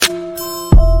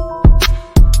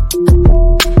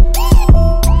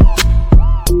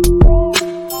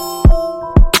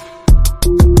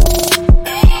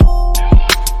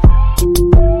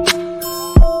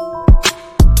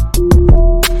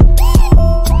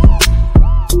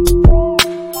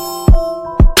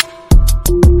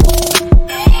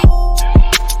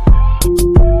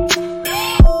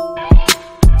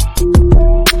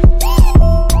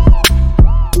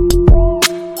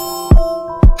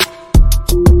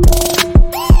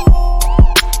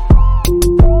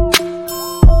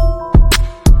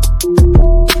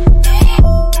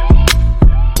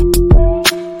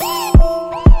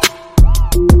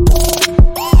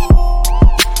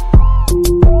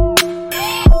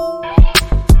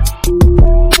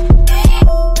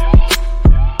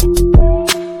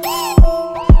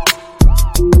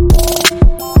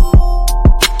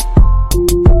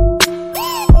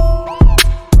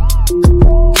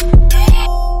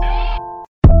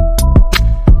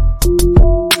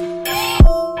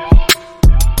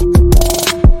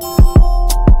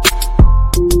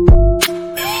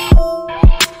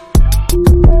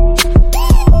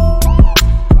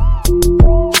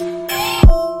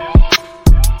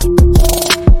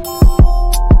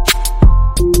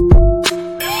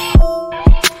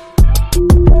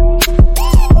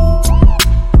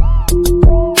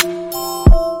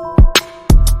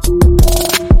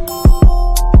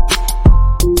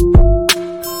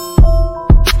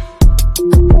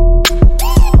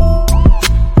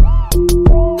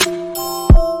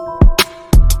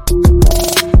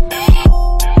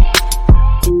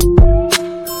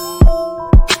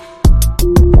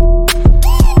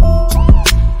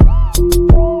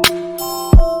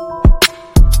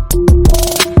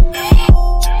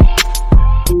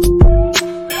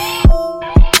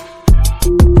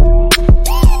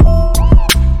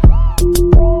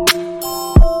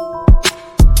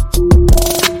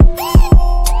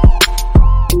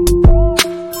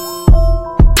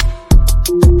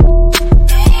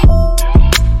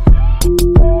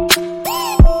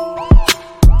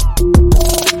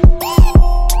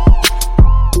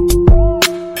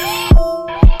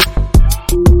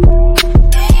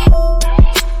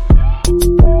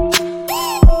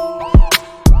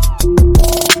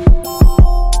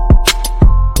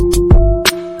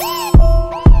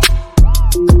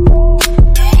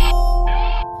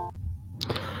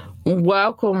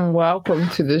Welcome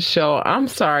to the show. I'm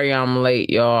sorry I'm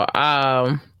late, y'all.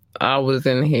 I was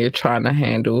in here trying to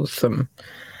handle some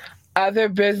other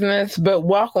business, but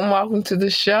welcome to the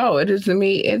show. It is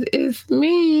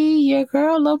me, your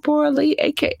girl, Labora Lee,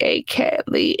 aka Cat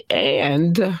Lee,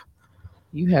 and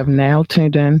You have now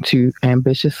tuned in to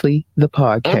Ambitiously the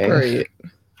podcast. period.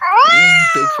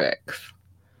 Big facts.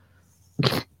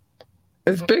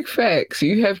 It's big facts.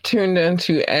 You have tuned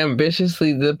into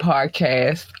Ambitiously the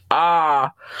podcast. I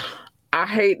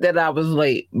hate that I was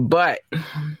late, but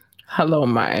hello,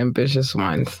 my ambitious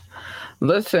ones.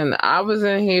 Listen, I was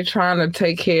in here trying to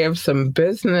take care of some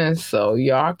business, so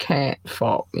y'all can't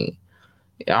fault me.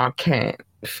 Y'all can't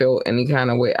feel any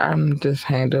kind of way. I'm just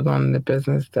handled on the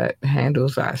business that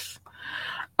handles us.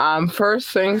 First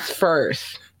things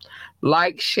first.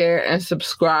 Like, share, and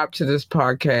subscribe to this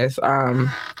podcast.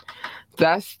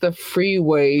 That's the free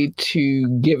way to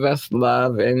give us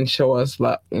love and show us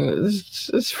love.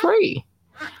 It's free.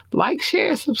 Like,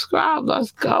 share, subscribe.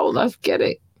 Let's go. Let's get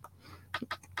it.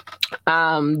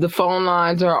 The phone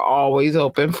lines are always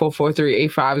open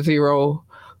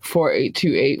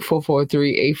 443-850-4828,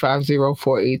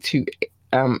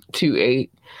 443-850-4828.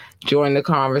 Join the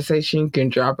conversation. You can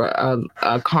drop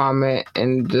a comment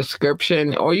in the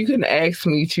description, or you can ask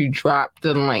me to drop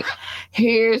the link.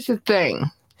 Here's the thing.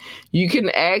 You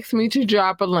can ask me to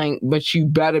drop a link, but you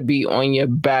better be on your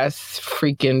best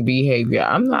freaking behavior.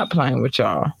 I'm not playing with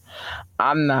y'all.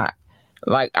 I'm not.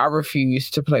 Like, I refuse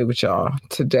to play with y'all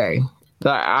today.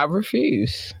 Like, I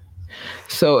refuse.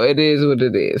 So it is what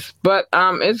it is. But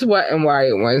it's Wet and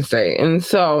Wired Wednesday. And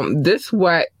so this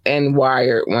Wet and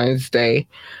Wired Wednesday,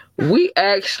 we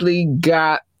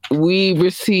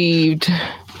received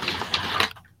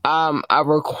a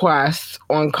request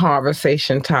on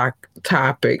conversation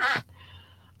topic.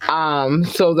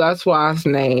 So that's why it's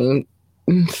named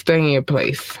Stay in Your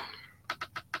Place.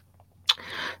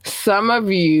 Some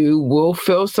of you will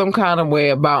feel some kind of way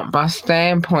about my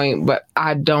standpoint, but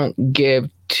I don't give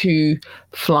two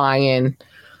flying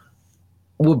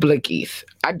wiblickies.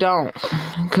 I don't,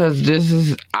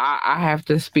 because I have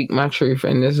to speak my truth,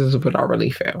 and this is what I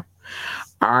really feel.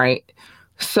 All right.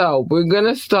 So we're going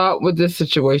to start with this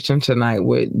situation tonight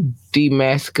with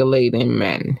demasculating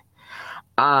men.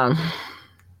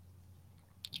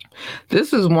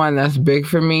 This is one that's big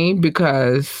for me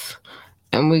because,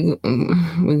 and we're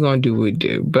going to do what we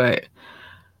do, but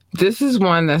this is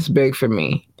one that's big for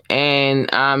me. And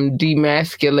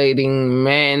demasculating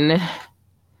men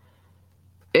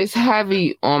is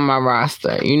heavy on my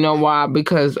roster. You know why?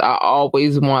 Because I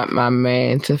always want my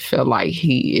man to feel like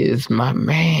he is my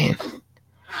man.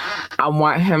 I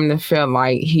want him to feel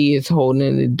like he is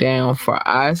holding it down for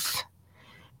us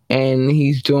and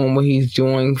he's doing what he's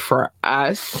doing for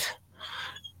us.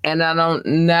 And I don't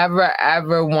never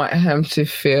ever want him to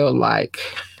feel like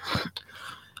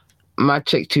my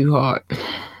chick too hard.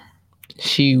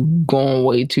 She going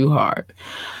way too hard.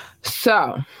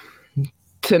 So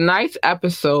tonight's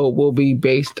episode will be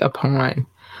based upon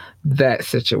that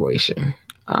situation.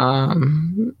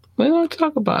 We're going to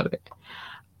talk about it.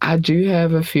 I do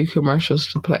have a few commercials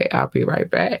to play. I'll be right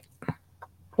back.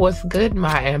 What's good,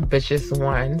 my ambitious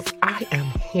ones? I am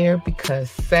here because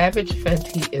Savage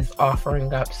Fenty is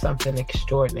offering up something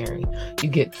extraordinary. You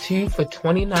get 2 for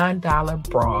 $29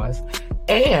 bras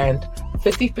and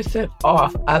 50%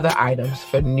 off other items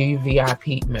for new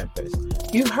VIP members.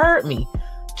 You heard me.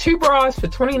 2 bras for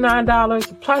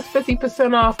 $29 plus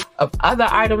 50% off of other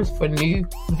items for new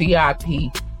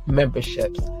VIP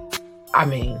memberships. I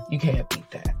mean, you can't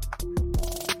beat that.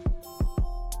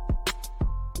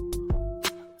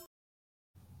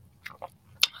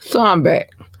 So I'm back.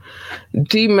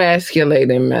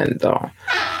 Demasculating men, though.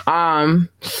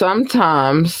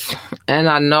 Sometimes, and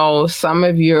I know some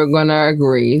of you are gonna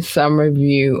agree, some of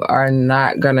you are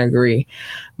not gonna agree,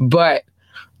 but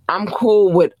I'm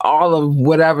cool with all of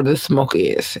whatever the smoke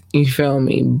is. You feel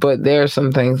me? But there are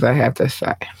some things I have to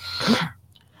say.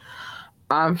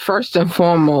 First and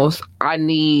foremost, I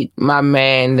need my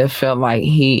man to feel like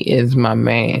he is my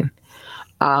man.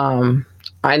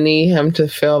 I need him to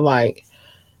feel like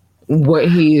what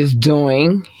he's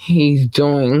doing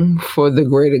for the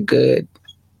greater good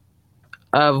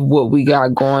of what we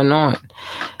got going on.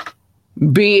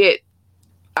 Be it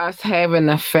us having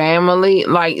a family,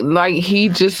 like he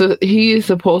is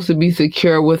supposed to be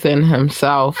secure within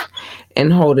himself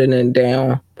and holding it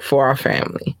down for our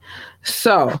family.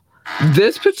 So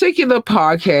this particular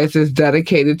podcast is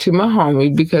dedicated to my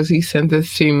homie because he sent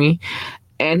this to me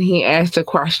and he asked a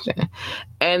question.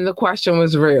 And the question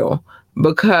was real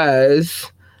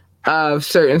because of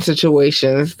certain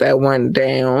situations that went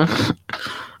down.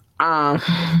 Um,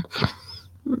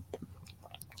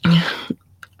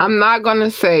 I'm not going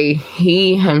to say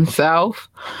he himself,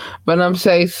 but I'm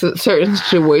saying certain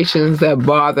situations that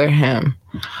bother him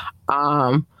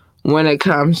when it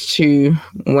comes to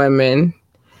women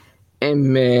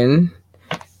and men,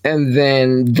 and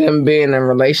then them being in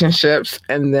relationships,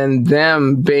 and then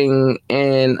them being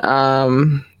in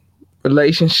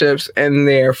relationships and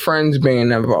their friends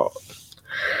being involved.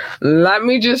 Let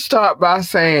me just start by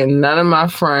saying none of my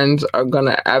friends are going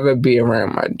to ever be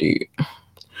around my dude.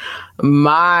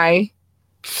 My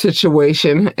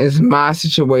situation is my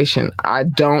situation. I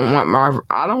don't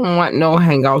want no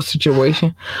hangout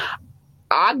situation.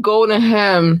 I go to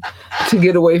him to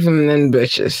get away from them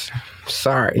bitches.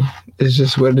 Sorry. It's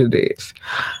just what it is.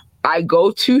 I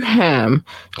go to him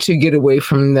to get away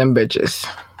from them bitches.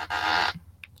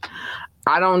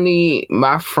 I don't need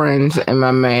my friends and my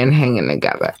man hanging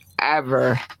together.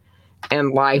 Ever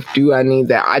in life do I need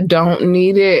that. I don't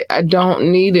need it.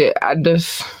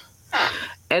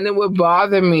 And it would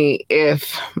bother me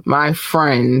if my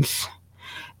friends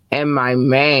and my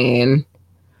man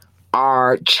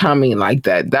are chummy like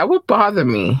that. That would bother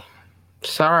me.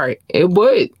 Sorry. It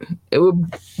would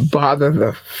bother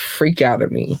the freak out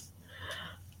of me.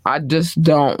 I just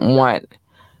don't want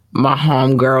my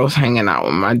homegirls hanging out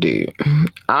with my dude.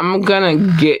 I'm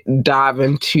gonna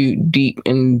diving too deep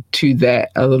into that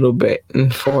a little bit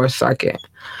for a second.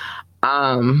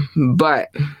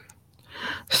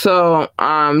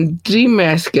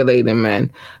 Demasculating men.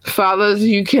 Fellas,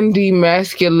 you can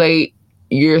demasculate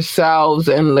yourselves,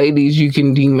 and ladies, you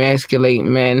can demasculate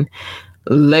men.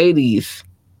 Ladies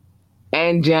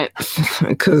and gents,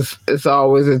 because it's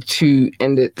always a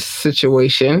two-ended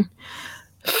situation.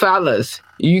 Fellas,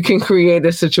 you can create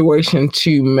a situation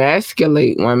to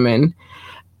masculate women,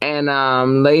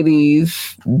 and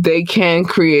ladies, they can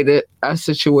create a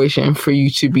situation for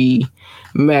you to be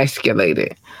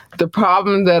masculated. The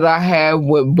problem that I have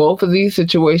with both of these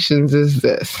situations is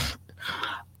this.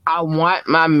 I want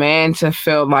my man to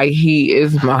feel like he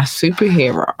is my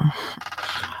superhero.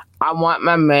 I want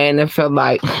my man to feel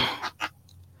like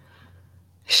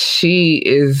she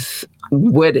is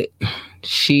with it.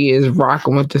 She is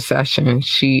rocking with the session.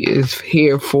 She is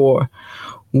here for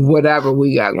whatever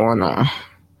we got going on.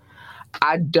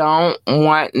 I don't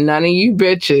want none of you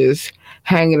bitches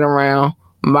hanging around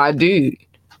my dude.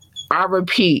 I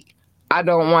repeat, I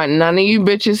don't want none of you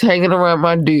bitches hanging around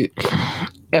my dude.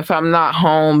 If I'm not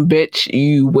home, bitch,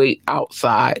 you wait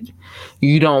outside.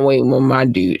 You don't wait with my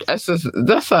dude. That's a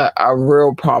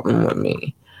real problem with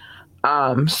me.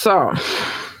 But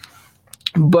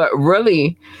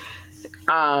really,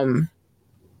 my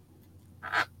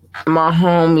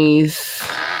homies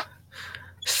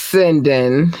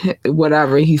sending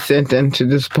whatever he sent into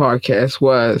this podcast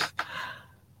was,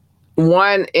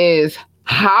 one is,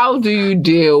 how do you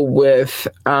deal with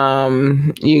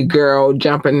your girl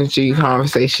jumping into your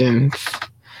conversations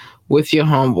with your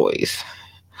homeboys?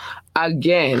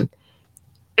 Again,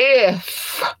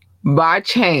 if by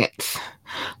chance,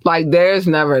 like there's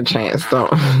never a chance though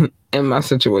in my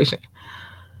situation.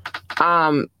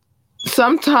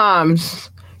 Sometimes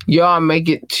y'all make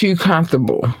it too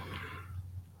comfortable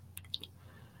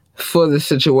for the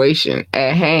situation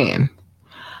at hand.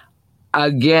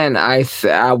 Again, I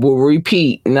will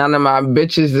repeat, none of my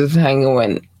bitches is hanging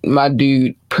with my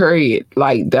dude, period.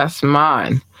 Like, that's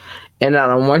mine. And I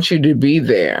don't want you to be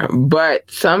there. But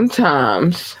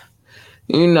sometimes,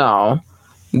 the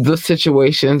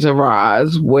situations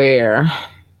arise where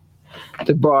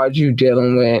the broad you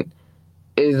dealing with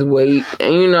is weak.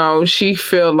 And, she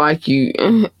feel like you.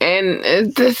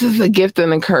 And this is a gift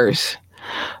and a curse.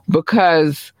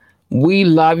 Because we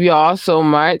love y'all so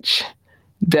much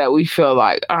that we feel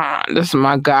like, this is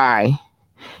my guy.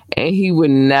 And he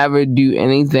would never do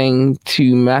anything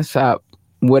to mess up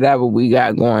whatever we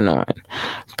got going on.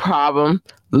 Problem,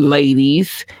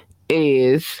 ladies,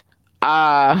 is,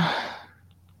 and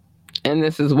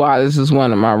this is why this is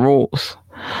one of my rules.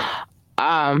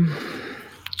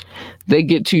 They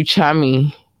get too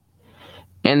chummy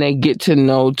and they get to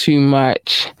know too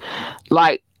much.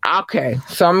 Like, okay,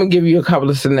 so I'm going to give you a couple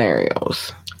of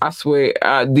scenarios. I swear,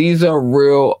 these are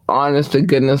real, honest to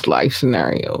goodness life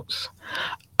scenarios.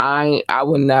 I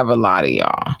would never lie to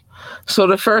y'all. So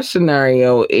the first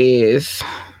scenario is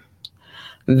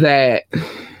that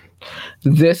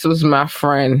this was my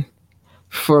friend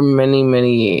for many,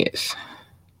 many years.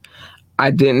 I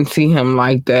didn't see him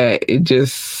like that. It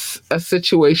just, a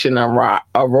situation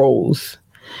arose.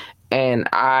 And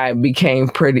I became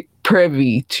pretty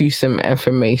privy to some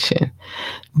information.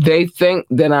 They think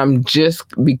that I'm just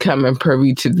becoming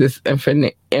privy to this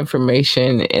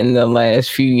information in the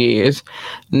last few years.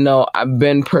 No, I've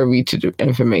been privy to the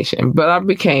information, but I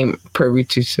became privy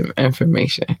to some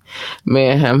information. Me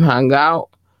and him hung out.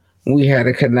 We had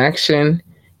a connection.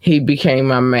 He became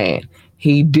my man.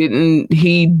 He did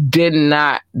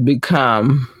not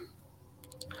become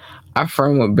a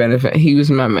friend with benefit. He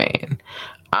was my man.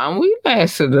 We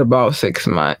lasted about 6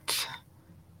 months,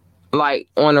 like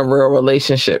on a real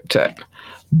relationship type.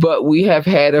 But we have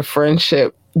had a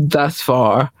friendship thus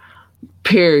far.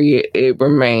 Period. It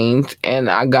remains, and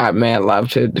I got mad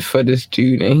love for this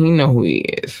dude, and he know who he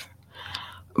is.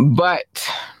 But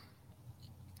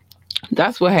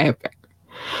that's what happened.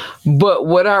 But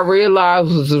what I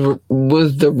realized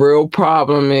was the real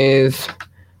problem is,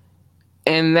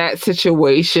 in that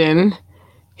situation,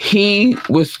 he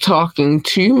was talking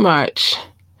too much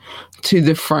to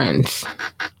the friends.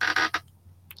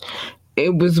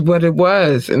 It was what it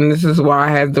was, and this is why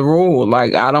I have the rule.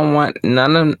 Like, I don't want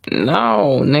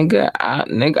nigga.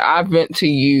 I vent to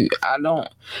you. I don't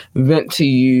vent to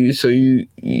you so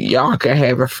y'all can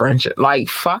have a friendship. Like,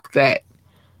 fuck that.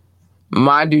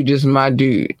 My dude is my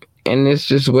dude, and it's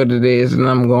just what it is, and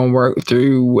I'm gonna work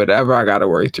through whatever I gotta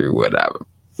work through, whatever.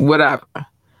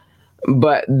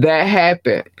 But that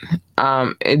happened.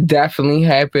 It definitely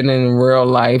happened in real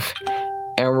life,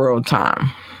 in real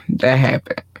time. That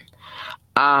happened.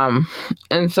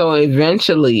 And so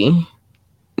eventually,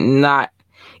 not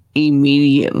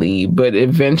immediately, but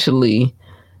eventually,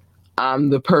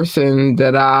 the person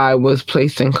that I was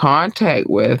placed in contact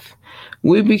with,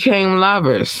 we became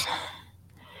lovers.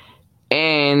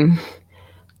 And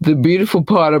the beautiful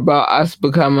part about us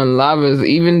becoming lovers,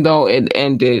 even though it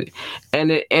ended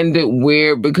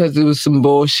weird because it was some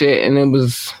bullshit, and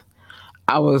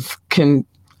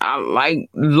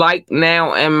like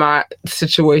now in my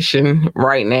situation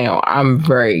right now, I'm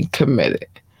very committed.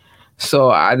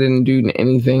 So I didn't do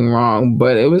anything wrong,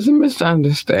 but it was a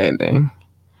misunderstanding.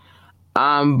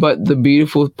 But the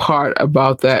beautiful part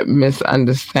about that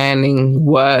misunderstanding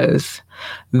was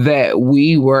that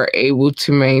we were able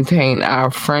to maintain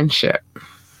our friendship.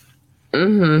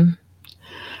 And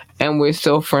we're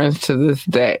still friends to this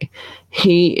day.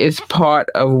 He is part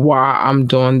of why I'm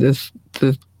doing this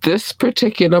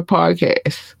particular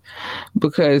podcast,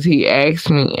 because he asked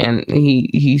me and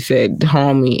he said,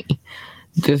 homie,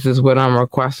 this is what I'm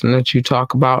requesting that you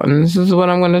talk about, and this is what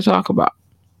I'm going to talk about.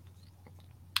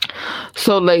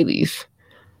 So, ladies,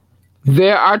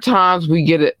 there are times we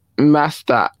get it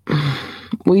messed up.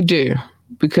 We do,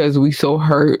 because we so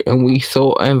hurt and we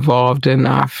so involved in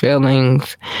our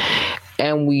feelings,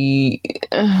 and we're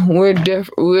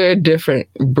a different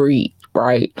breed,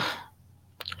 right?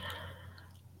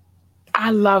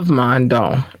 I love mine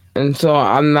though, and so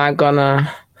I'm not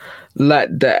gonna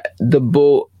let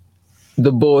the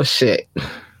bullshit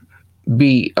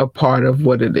be a part of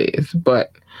what it is.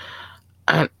 But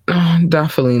I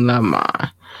definitely love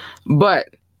mine. But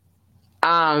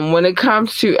when it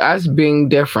comes to us being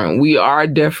different, we are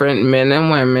different, men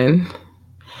and women.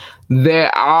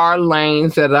 There are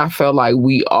lanes that I feel like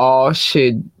we all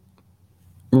should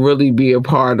really be a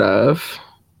part of.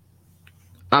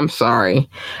 I'm sorry.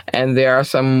 And there are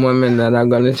some women that are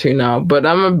going to tune out. But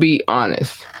I'm going to be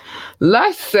honest.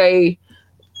 Let's say,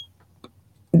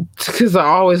 because I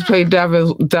always play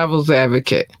devil's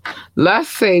advocate. Let's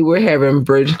say we're having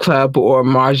bridge club or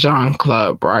mahjong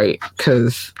club, right?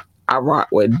 Because I rock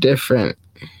with different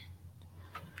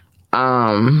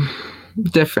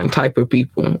type of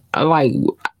people. I like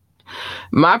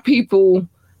my people.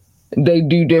 They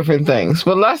do different things.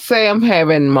 But let's say I'm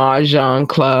having mahjong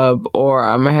club, or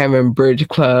I'm having bridge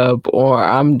club, or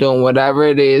I'm doing whatever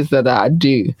it is that I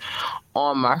do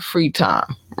on my free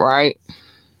time, right?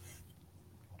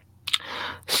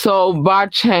 So by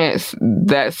chance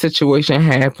that situation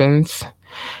happens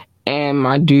and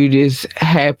my dude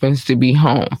happens to be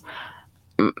home.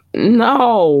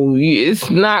 No, it's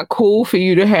not cool for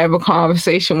you to have a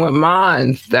conversation with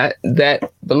mine that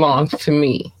belongs to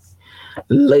me.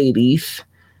 Ladies,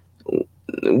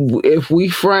 if we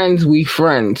friends, we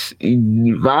friends.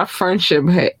 My friendship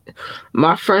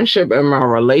and my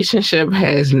relationship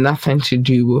has nothing to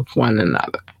do with one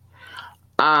another.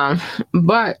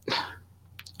 But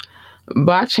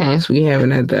by chance we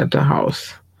having it at the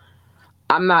house.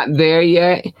 I'm not there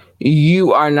yet.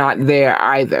 You are not there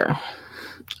either.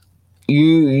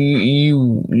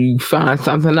 You find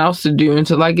something else to do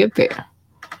until I get there.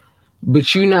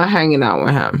 But you not hanging out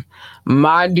with him.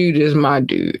 My dude is my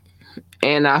dude.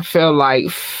 And I feel like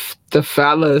the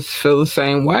fellas feel the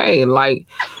same way. Like,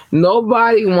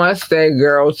 Nobody wants that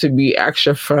girl to be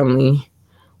extra friendly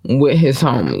with his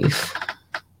homies.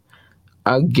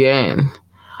 Again.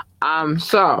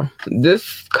 So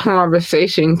this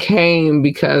conversation came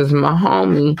because my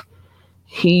homie,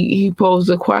 he posed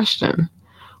a question.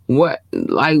 What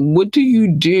do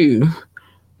you do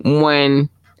when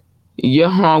your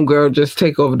homegirl just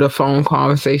take over the phone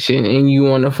conversation and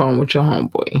you on the phone with your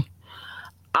homeboy?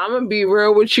 I'm gonna be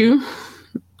real with you.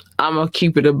 I'm gonna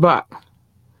keep it a buck.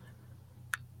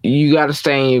 You gotta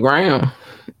stay in your ground.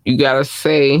 You gotta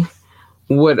say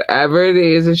whatever it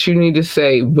is that you need to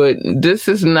say, but this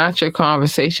is not your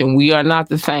conversation. We are not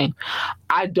the same.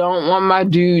 I don't want my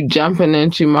dude jumping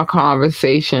into my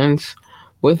conversations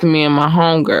with me and my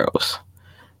homegirls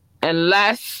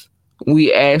unless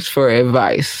we ask for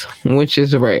advice, which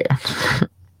is rare.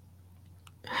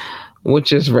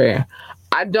 Which is rare.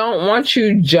 I don't want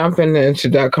you jumping into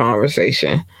that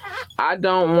conversation. I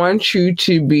don't want you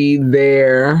to be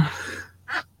there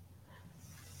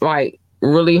like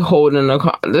really holding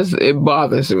this. It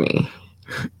bothers me.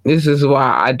 This is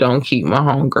why I don't keep my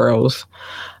homegirls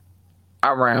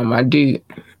around my dude.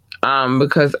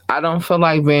 Because I don't feel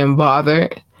like being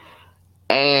bothered,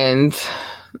 and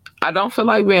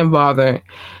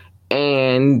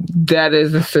that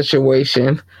is a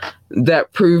situation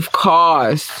that proved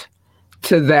cause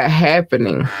to that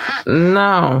happening.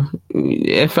 No,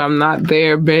 if I'm not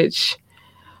there, bitch,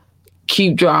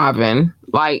 keep driving.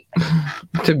 Like,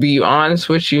 to be honest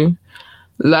with you,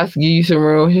 let's give you some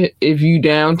real hit. If you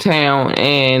downtown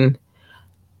and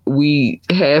we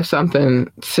have something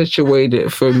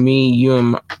situated for me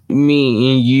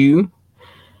and you,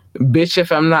 bitch,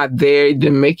 if I'm not there,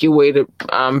 then make your way to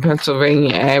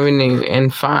Pennsylvania Avenue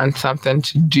and find something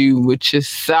to do with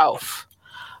yourself.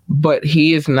 But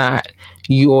he is not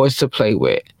yours to play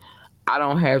with. I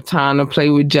don't have time to play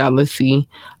with jealousy.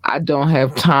 I don't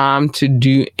have time to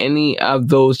do any of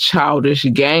those childish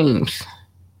games.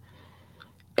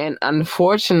 And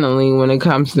unfortunately, when it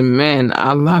comes to men,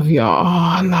 I love y'all.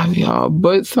 Oh, I love y'all.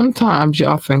 But sometimes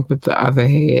y'all think with the other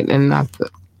head and not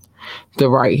the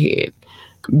right head.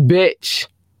 Bitch,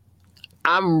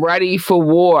 I'm ready for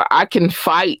war. I can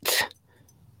fight.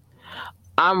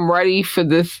 I'm ready for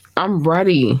this. I'm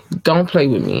ready. Don't play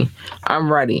with me.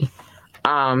 I'm ready.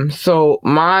 So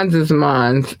mine's is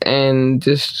mine's, and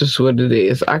just what it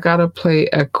is. I gotta play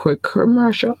a quick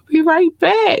commercial. I'll be right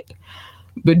back.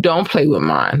 But don't play with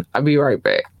mine. I'll be right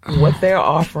back. What they're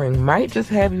offering might just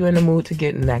have you in the mood to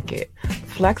get naked.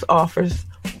 Flex offers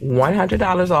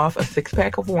 $100 off a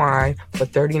 6-pack of wine for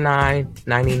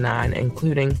 $39.99,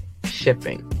 including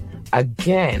shipping.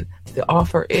 Again, the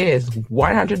offer is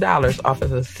 $100 off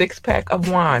of a 6-pack of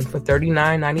wine for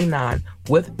 $39.99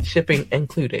 with shipping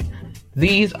included.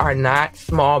 These are not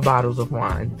small bottles of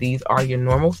wine. These are your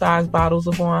normal size bottles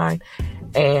of wine,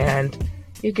 and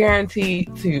you're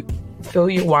guaranteed to fill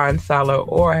your wine cellar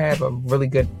or have a really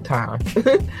good time.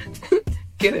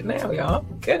 Get it now, y'all.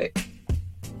 Get it.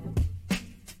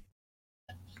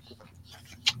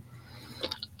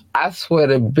 I swear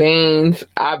to beans,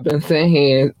 I've been sitting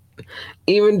here,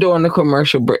 even during the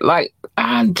commercial break, like,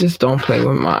 I just don't play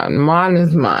with mine. Mine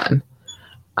is mine.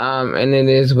 And it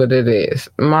is what it is.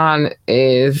 Mine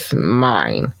is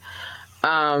mine.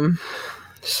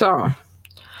 So,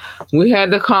 we had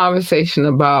the conversation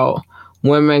about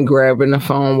women grabbing the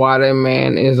phone while their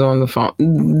man is on the phone.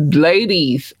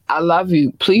 Ladies, I love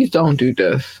you. Please don't do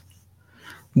this.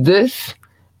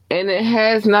 And it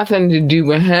has nothing to do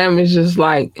with him. It's just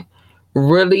like,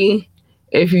 really,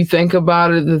 if you think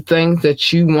about it, the things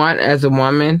that you want as a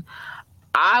woman,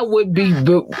 I would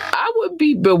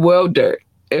be bewildered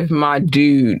if my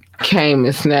dude came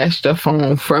and snatched the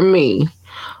phone from me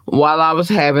while I was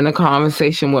having a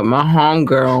conversation with my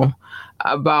homegirl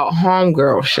about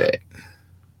homegirl shit.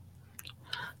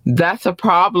 That's a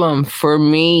problem for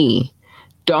me.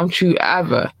 Don't you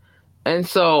ever. And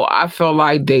so I feel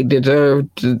like they deserve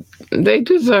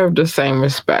the same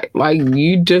respect. Like,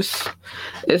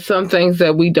 it's some things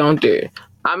that we don't do.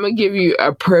 I'm going to give you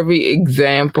a privy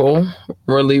example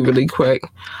really, really quick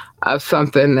of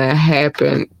something that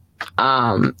happened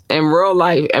in real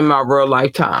life, in my real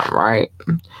lifetime, right?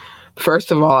 First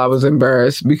of all, I was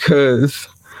embarrassed because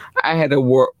I had a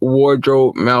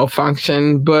wardrobe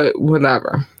malfunction, but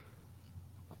whatever.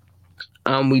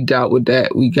 We dealt with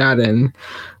that. We got in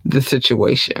the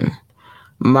situation.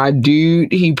 My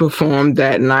dude, he performed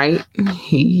that night.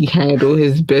 He handled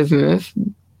his business.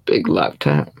 Big love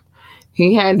to him.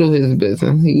 He handled his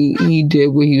business. He did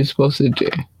what he was supposed to do.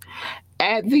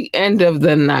 At the end of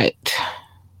the night,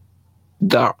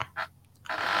 though,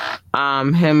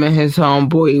 him and his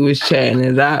homeboy was chatting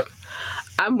it up.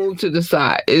 I moved to the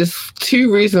side. It's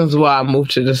two reasons why I moved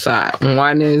to the side.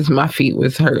 One is my feet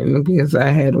was hurting because I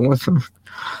had on some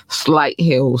slight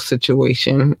heel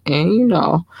situation. And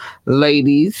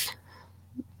ladies,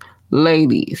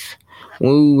 ladies,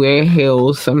 when we wear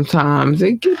heels, sometimes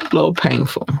it gets a little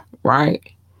painful, right?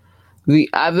 The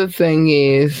other thing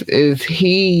is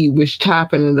he was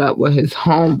chopping it up with his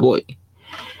homeboy.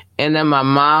 And in my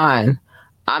mind,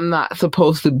 I'm not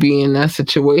supposed to be in that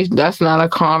situation. That's not a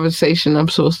conversation I'm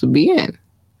supposed to be in.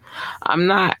 I'm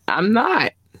not.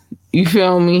 You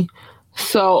feel me?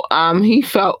 So he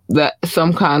felt that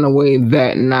some kind of way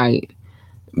that night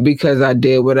because I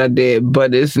did what I did.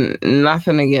 But it's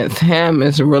nothing against him.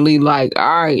 It's really like,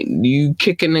 all right, you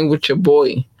kicking in with your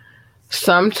boy.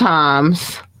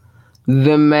 Sometimes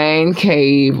the man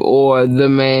cave or the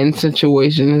man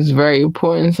situation is very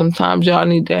important. Sometimes y'all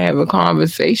need to have a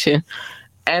conversation.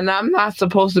 And I'm not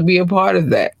supposed to be a part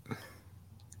of that.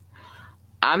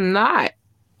 I'm not.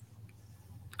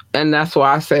 And that's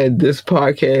why I said this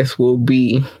podcast will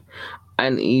be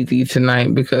uneasy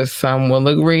tonight because some will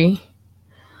agree,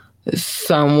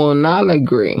 some will not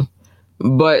agree.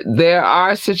 But there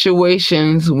are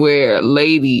situations where,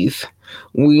 ladies,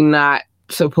 we not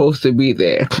supposed to be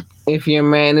there. If your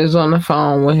man is on the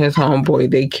phone with his homeboy,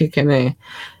 they kicking in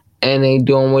and they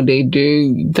doing what they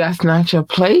do, that's not your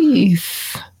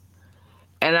place.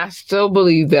 And I still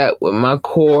believe that with my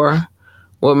core,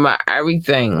 with my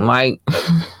everything. Like,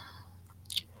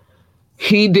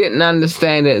 he didn't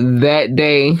understand it that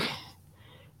day,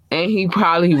 and he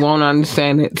probably won't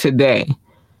understand it today.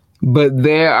 But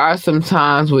there are some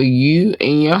times where you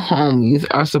and your homies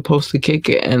are supposed to kick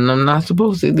it, and I'm not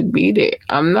supposed to be there.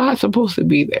 I'm not supposed to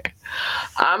be there.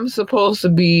 I'm supposed to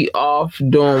be off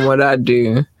doing what I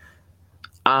do.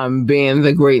 Being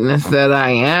the greatness that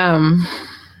I am,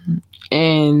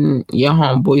 and your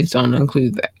homeboys don't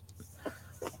include that.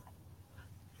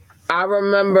 I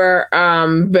remember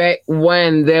back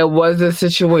when there was a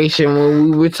situation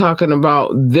when we were talking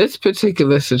about this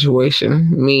particular situation,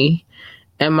 me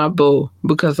and my boo,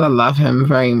 because I love him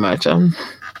very much. I'm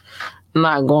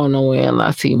not going nowhere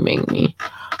unless he make me.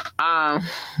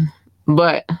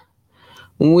 But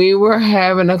we were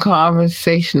having a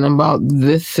conversation about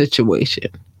this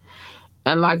situation.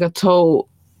 And like I told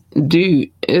dude,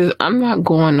 I'm not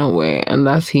going nowhere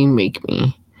unless he make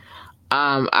me.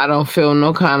 I don't feel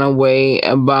no kind of way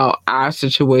about our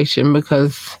situation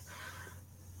because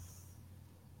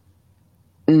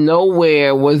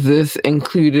nowhere was this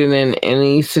included in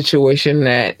any situation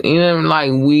that,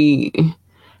 like we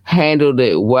handled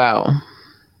it well.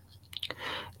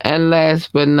 And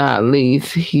last but not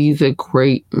least, he's a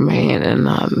great man, and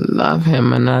I love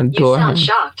him and I adore him. You sound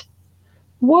shocked.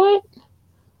 What?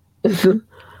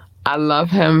 I love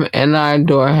him and I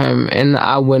adore him, and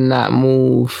I would not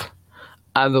move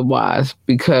otherwise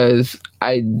because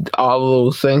all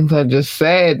those things I just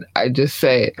said.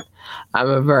 I'm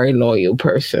a very loyal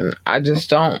person. I just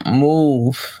don't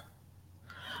move.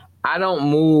 I don't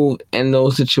move in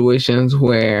those situations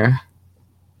where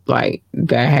like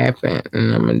that happened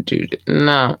and I'm gonna do that.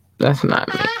 No, that's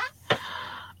not me.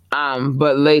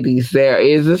 But ladies, there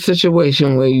is a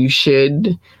situation where you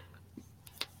should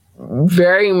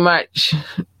very much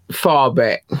fall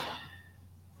back.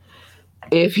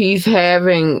 If he's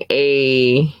having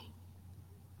a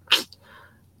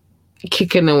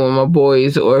kicking in with my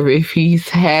boys, or if he's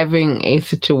having a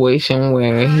situation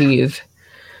where he is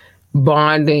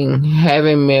bonding,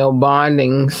 having male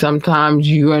bonding, sometimes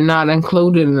you are not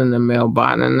included in the male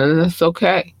bonding, and that's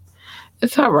okay.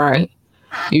 It's all right.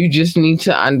 You just need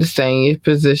to understand your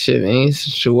position and your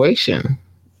situation.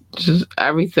 Just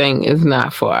everything is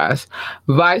not for us.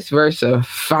 Vice versa,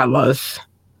 fellas.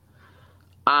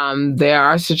 There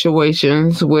are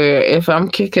situations where if I'm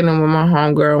kicking in with my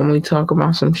homegirl and we talk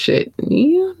about some shit,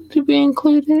 you need to be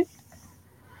included.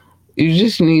 You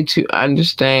just need to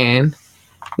understand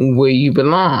where you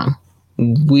belong.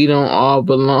 We don't all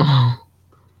belong.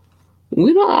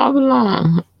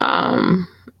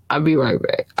 I'll be right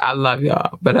back. I love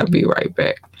y'all, but I'll be right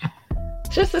back.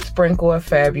 Just a sprinkle of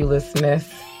fabulousness.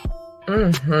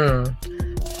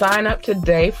 Sign up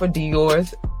today for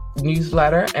Dior's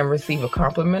newsletter and receive a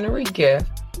complimentary gift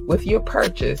with your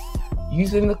purchase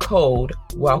using the code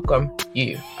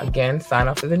WELCOMEYOU. Again, sign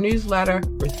up for the newsletter,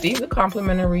 receive the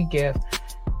complimentary gift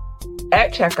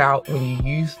at checkout when you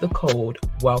use the code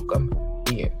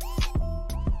WELCOMEYOU.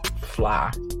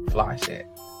 Fly shit.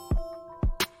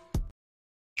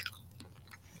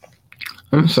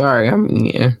 I'm sorry, I'm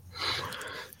eating.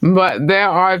 But there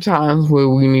are times where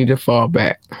we need to fall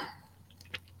back.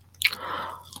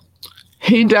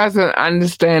 He doesn't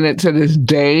understand it to this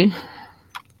day.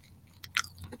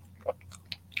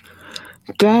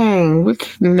 Dang,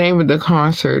 what's the name of the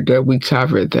concert that we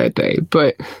covered that day?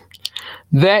 But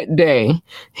that day,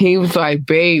 he was like,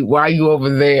 babe, why you over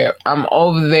there? I'm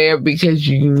over there because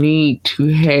you need to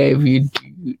have your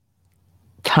due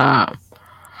time.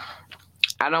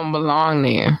 I don't belong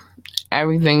there.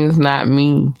 Everything is not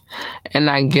me. And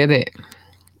I get it.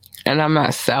 And I'm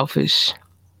not selfish.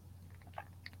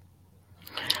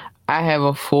 I have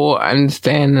a full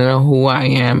understanding of who I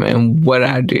am and what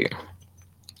I do.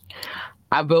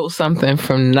 I built something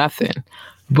from nothing.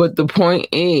 But the point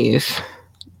is,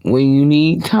 when you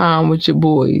need time with your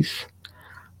boys,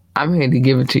 I'm here to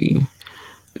give it to you.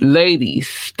 Ladies,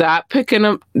 stop picking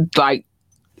up, like,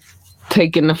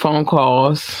 taking the phone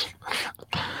calls.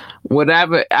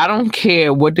 Whatever. I don't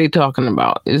care what they're talking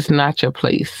about. It's not your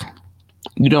place.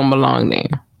 You don't belong there.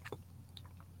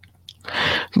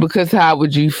 Because how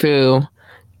would you feel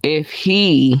if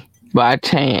he, by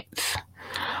chance,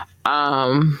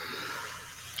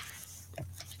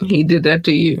 he did that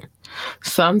to you?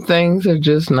 Some things are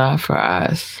just not for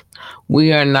us.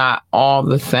 We are not all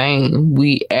the same.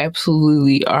 We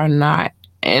absolutely are not.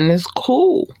 And it's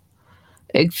cool.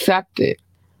 Accept it.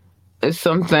 It's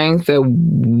some things that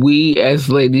we as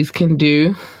ladies can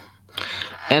do.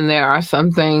 And there are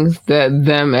some things that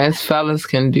them as fellas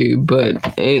can do, but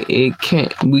we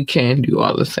can't do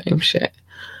all the same shit.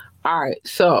 All right,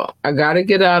 so I gotta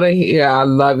get out of here. I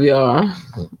love y'all.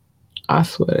 I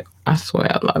swear I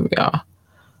love y'all.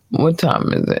 What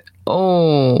time is it?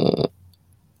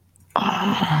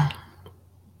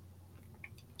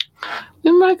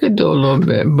 We might could do a little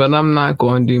bit, but I'm not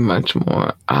going to do much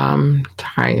more. I'm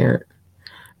tired.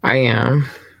 I am.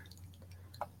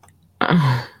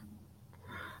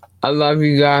 I love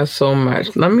you guys so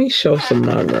much. Let me show some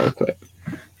love real quick.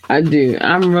 I do.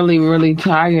 I'm really, really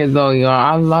tired though, y'all.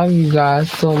 I love you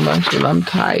guys so much, but I'm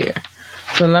tired.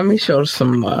 So let me show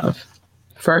some love.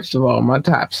 First of all, my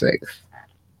top 6.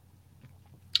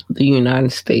 The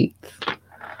United States,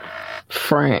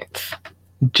 France,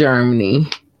 Germany,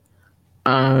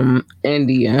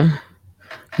 India,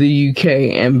 the UK,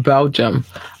 and Belgium.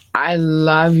 I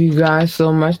love you guys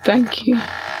so much. Thank you.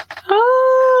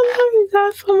 Oh, I love you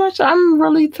guys so much. I'm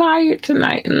really tired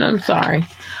tonight, and I'm sorry.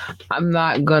 I'm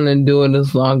not going to do it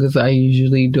as long as I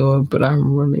usually do it, but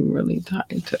I'm really, really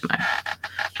tired tonight.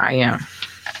 I am.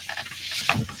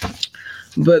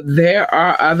 But there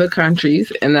are other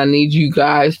countries, and I need you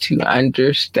guys to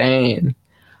understand.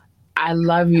 I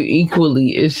love you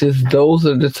equally. It's just those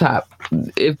are the top.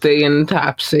 If they in the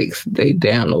top 6, they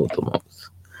download the most.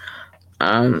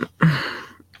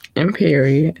 And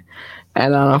period.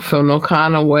 And I don't feel no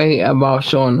kind of way about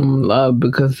showing them love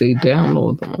because they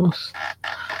download the most.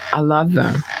 I love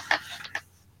them.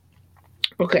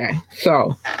 Okay,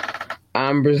 so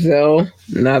Brazil,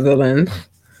 Netherlands,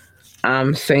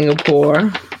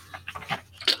 Singapore,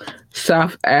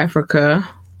 South Africa,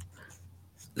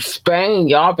 Spain.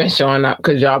 Y'all been showing up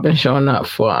because y'all been showing up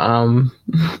for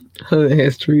Hood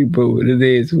History, but it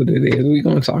is what it is. We're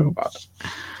gonna talk about it.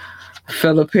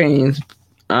 Philippines,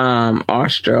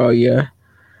 Australia,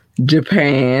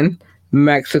 Japan,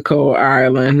 Mexico,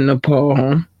 Ireland,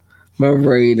 Nepal,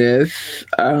 Mauritius,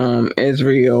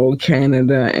 Israel,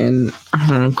 Canada, and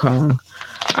Hong Kong.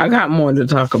 I got more to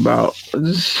talk about.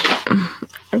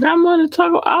 I got more to talk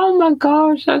about. Oh my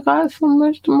gosh, I got so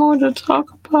much more to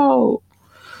talk about.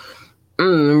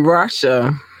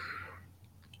 Russia.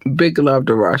 Big love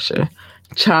to Russia.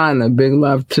 China. Big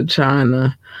love to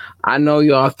China. I know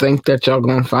y'all think that y'all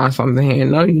gonna find something here.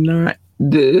 No, you're not.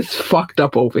 It's fucked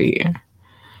up over here.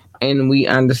 And we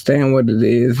understand what it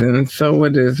is. And so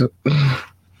it is.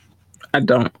 I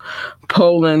don't.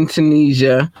 Poland,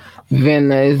 Tunisia,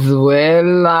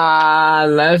 Venezuela.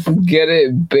 Let's get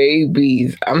it,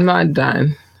 babies. I'm not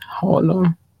done. Hold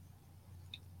on.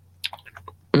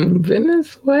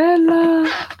 Venezuela.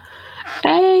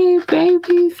 Hey,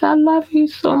 babies. I love you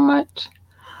so much.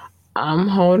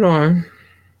 Hold on.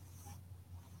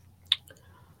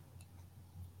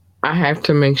 I have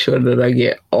to make sure that I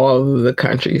get all of the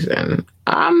countries in.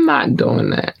 I'm not doing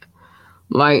that.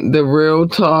 Like, the real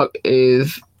talk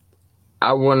is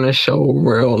I want to show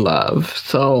real love.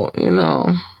 So,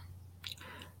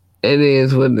 it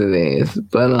is what it is.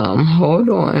 But, hold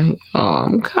on.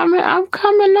 I'm coming. All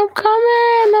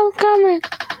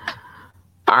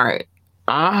right.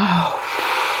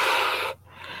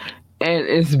 And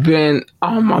it's been,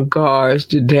 oh my gosh,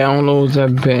 the downloads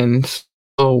have been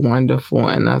so wonderful,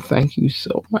 and I thank you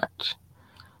so much.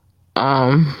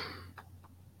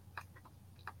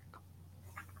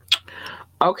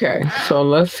 Okay, so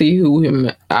let's see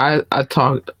who I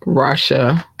talked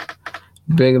Russia.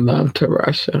 Big love to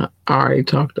Russia. I already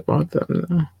talked about them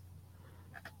now.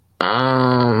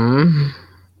 I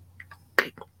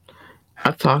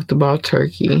talked about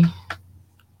Turkey.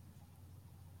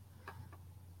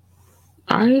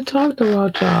 I already talked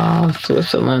about y'all.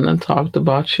 Switzerland. I talked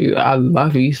about you. I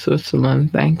love you,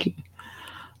 Switzerland. Thank you.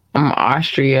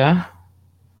 Austria.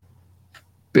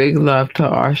 Big love to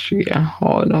Austria.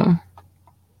 Hold on.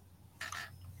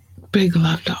 Big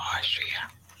love to Austria.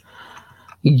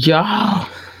 Y'all,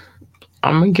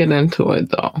 I'm going to get into it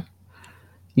though.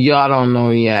 Y'all don't know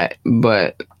yet,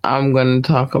 but I'm going to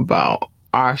talk about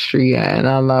Austria, and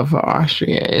I love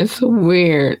Austria. It's a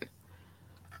weird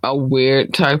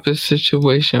type of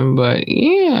situation, but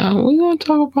yeah, we're going to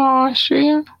talk about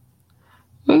Austria.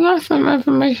 We got some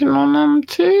information on them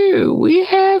too. We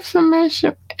have some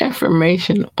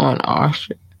information on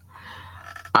Austria.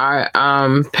 All right,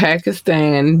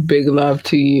 Pakistan, big love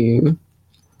to you.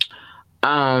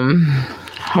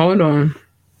 Hold on.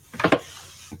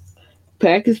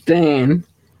 Pakistan,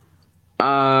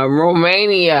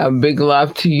 Romania, big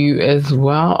love to you as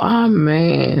well. Oh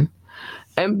man.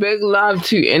 And big love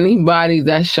to anybody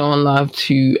that's showing love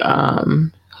to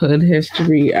Hood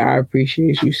History. I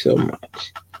appreciate you so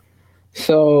much.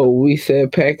 So we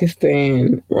said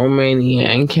Pakistan, Romania,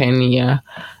 and Kenya.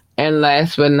 And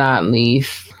last but not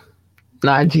least,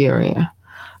 Nigeria.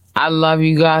 I love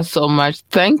you guys so much.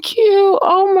 Thank you.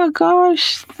 Oh my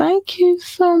gosh. Thank you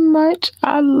so much.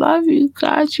 I love you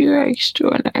guys. You're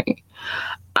extraordinary.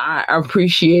 I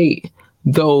appreciate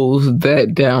those that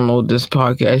download this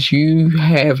podcast. You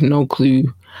have no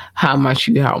clue how much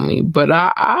you help me, but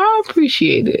I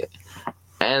appreciate it.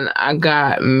 And I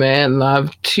got mad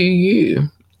love to you.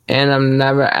 And I'm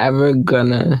never ever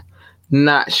gonna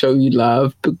not show you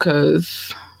love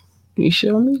because you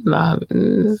show me love,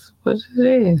 and this is what it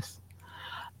is.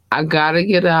 I gotta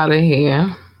get out of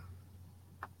here.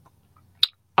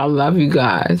 I love you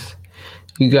guys.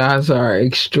 You guys are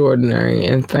extraordinary,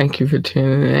 and thank you for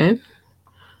tuning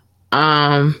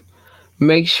in.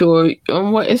 Make sure,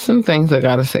 what is some things I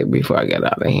gotta say before I get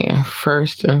out of here?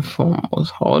 First and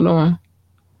foremost, hold on.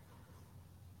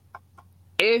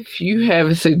 If you have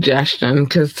a suggestion,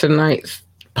 because tonight's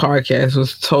podcast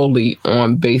was totally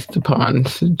based upon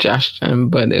suggestion,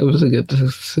 but it was a good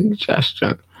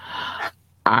suggestion.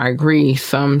 I agree.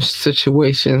 Some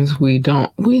situations we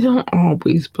don't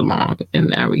always belong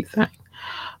in everything.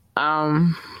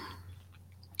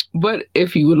 But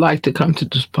if you would like to come to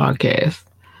this podcast,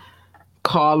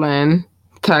 call in,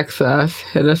 text us,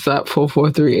 hit us up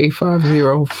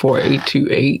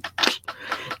 443-850-4828,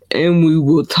 and we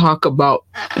will talk about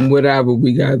whatever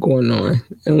we got going on,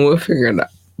 and we'll figure it out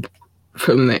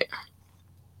from there.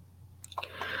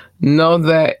 Know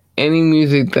that any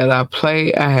music that I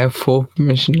play, I have full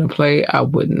permission to play. I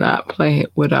would not play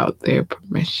it without their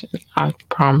permission. I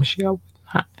promise you I would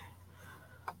not.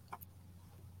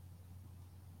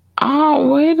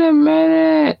 Oh, wait a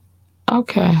minute.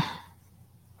 Okay.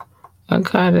 I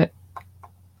got it.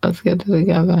 Let's get it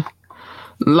together.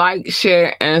 Like,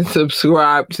 share, and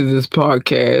subscribe to this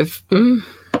podcast.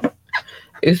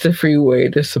 It's a free way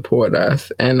to support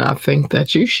us, and I think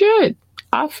that you should.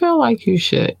 I feel like you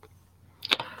should.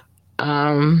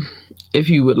 If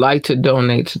you would like to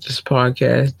donate to this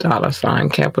podcast,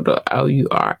 $ capital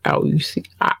LURLUCIDIT.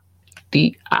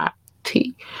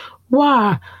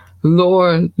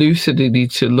 Lord lucidity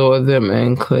to lure them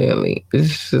in clearly.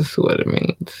 This is what it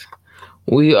means.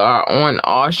 We are on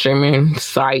all streaming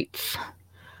sites.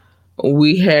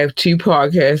 We have 2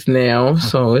 podcasts now,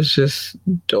 so it's just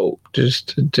dope just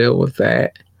to deal with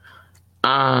that.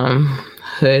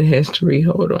 Hood History,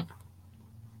 hold on.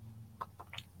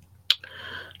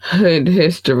 Hood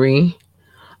History,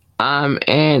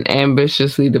 and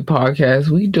Ambitiously the podcast.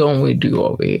 We doing what we do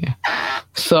over here.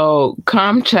 So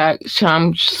come check,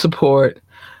 come support.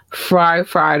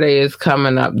 Friday is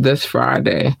coming up this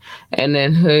Friday, and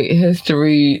then Hood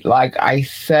History, like I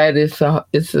said, it's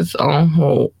its own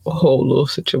whole little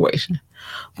situation.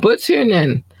 But tune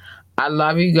in. I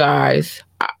love you guys.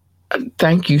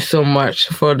 Thank you so much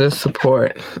for the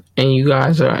support, and you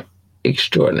guys are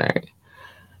extraordinary.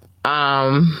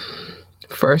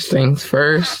 First things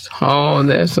first. Oh,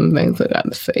 there's some things I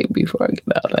gotta say before I get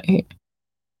out of here.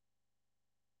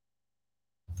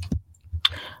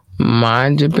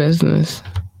 Mind your business.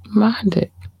 Mind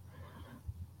it.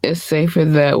 It's safer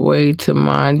that way to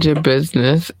mind your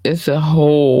business. It's a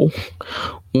whole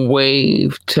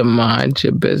wave to mind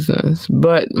your business.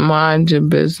 But mind your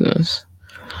business.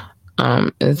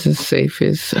 It's the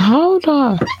safest. Hold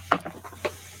on.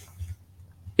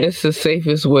 It's the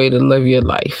safest way to live your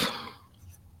life.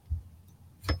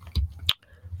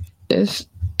 It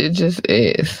just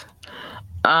is.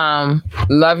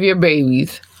 Love your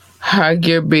babies. Hug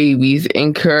your babies,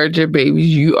 encourage your babies.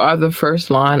 You are the first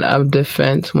line of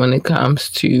defense when it comes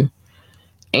to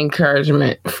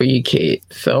encouragement for your kids.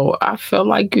 So I feel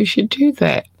like you should do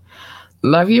that.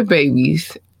 Love your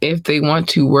babies. If they want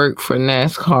to work for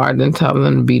NASCAR, then tell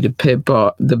them to be the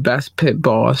best pit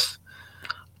boss,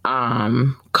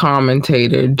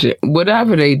 commentator,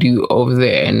 whatever they do over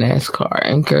there in NASCAR.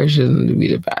 Encourage them to be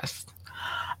the best.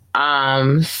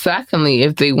 Secondly,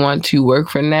 if they want to work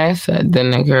for NASA,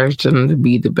 then encourage them to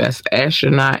be the best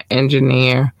astronaut,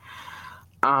 engineer,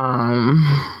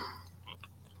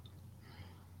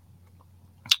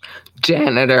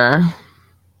 janitor,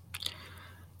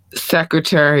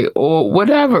 secretary, or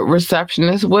whatever,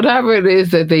 receptionist, whatever it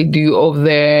is that they do over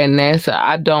there at NASA.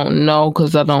 I don't know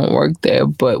because I don't work there,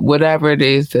 but whatever it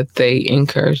is that they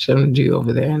encourage them to do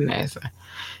over there at NASA,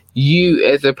 you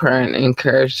as a parent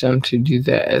encourage them to do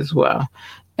that as well.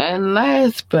 And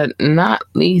last but not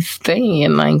least, stay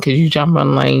in line, because you jump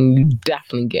on lane, you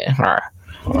definitely get hurt.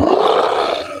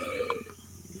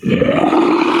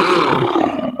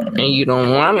 And you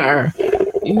don't want her.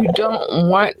 You don't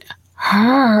want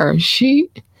her. She's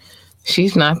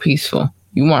not peaceful.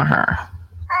 You want her.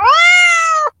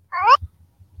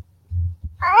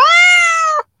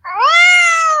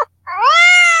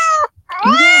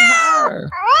 You want her.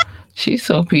 She's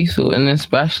so peaceful, and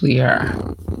especially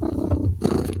her.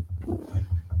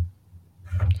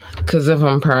 Because if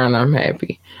I'm purring, I'm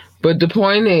happy. But the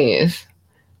point is,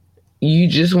 you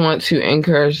just want to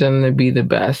encourage them to be the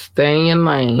best. Stay in your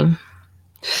lane.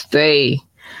 Stay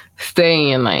in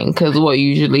your lane. Because what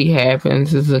usually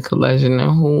happens is a collision,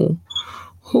 and who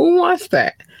wants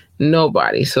that?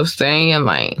 Nobody. So stay in your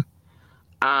lane.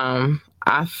 I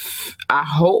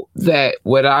hope that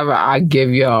whatever I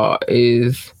give y'all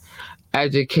is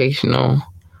educational,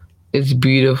 it's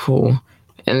beautiful,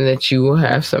 and that you will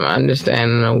have some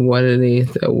understanding of what it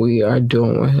is that we are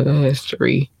doing with her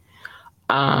history.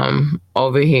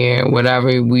 Over here,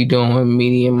 whatever we doing with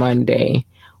Media Monday,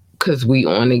 because we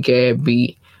on the Gab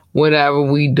beat. Whatever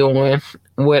we doing with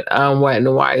Wet and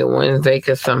White Wednesday,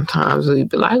 because sometimes we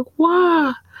be like,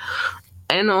 why?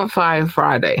 And on Fire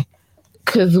Friday,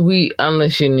 because we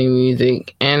unleash your new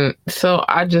music. And so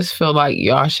I just feel like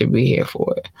y'all should be here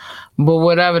for it. But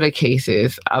whatever the case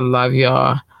is, I love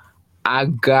y'all. I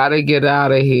gotta get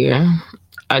out of here.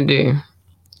 I do.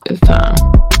 It's time.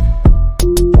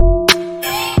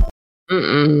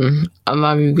 I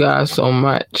love you guys so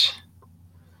much.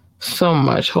 So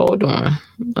much. Hold on.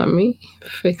 Let me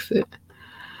fix it.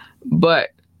 But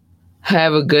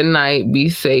have a good night. Be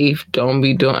safe. Don't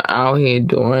be out here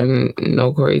doing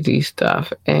no crazy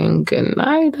stuff. And good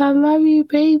night. I love you,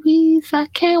 babies. I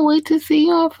can't wait to see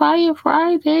you on Fire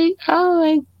Friday. Oh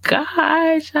my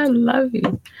gosh. I love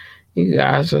you. You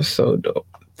guys are so dope.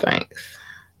 Thanks.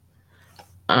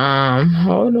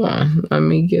 Hold on. Let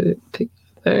me get it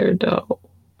together, though.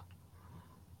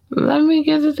 Let me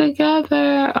get it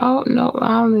together. Oh, no,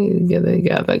 I don't need to get it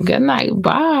together. Good night.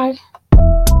 Bye.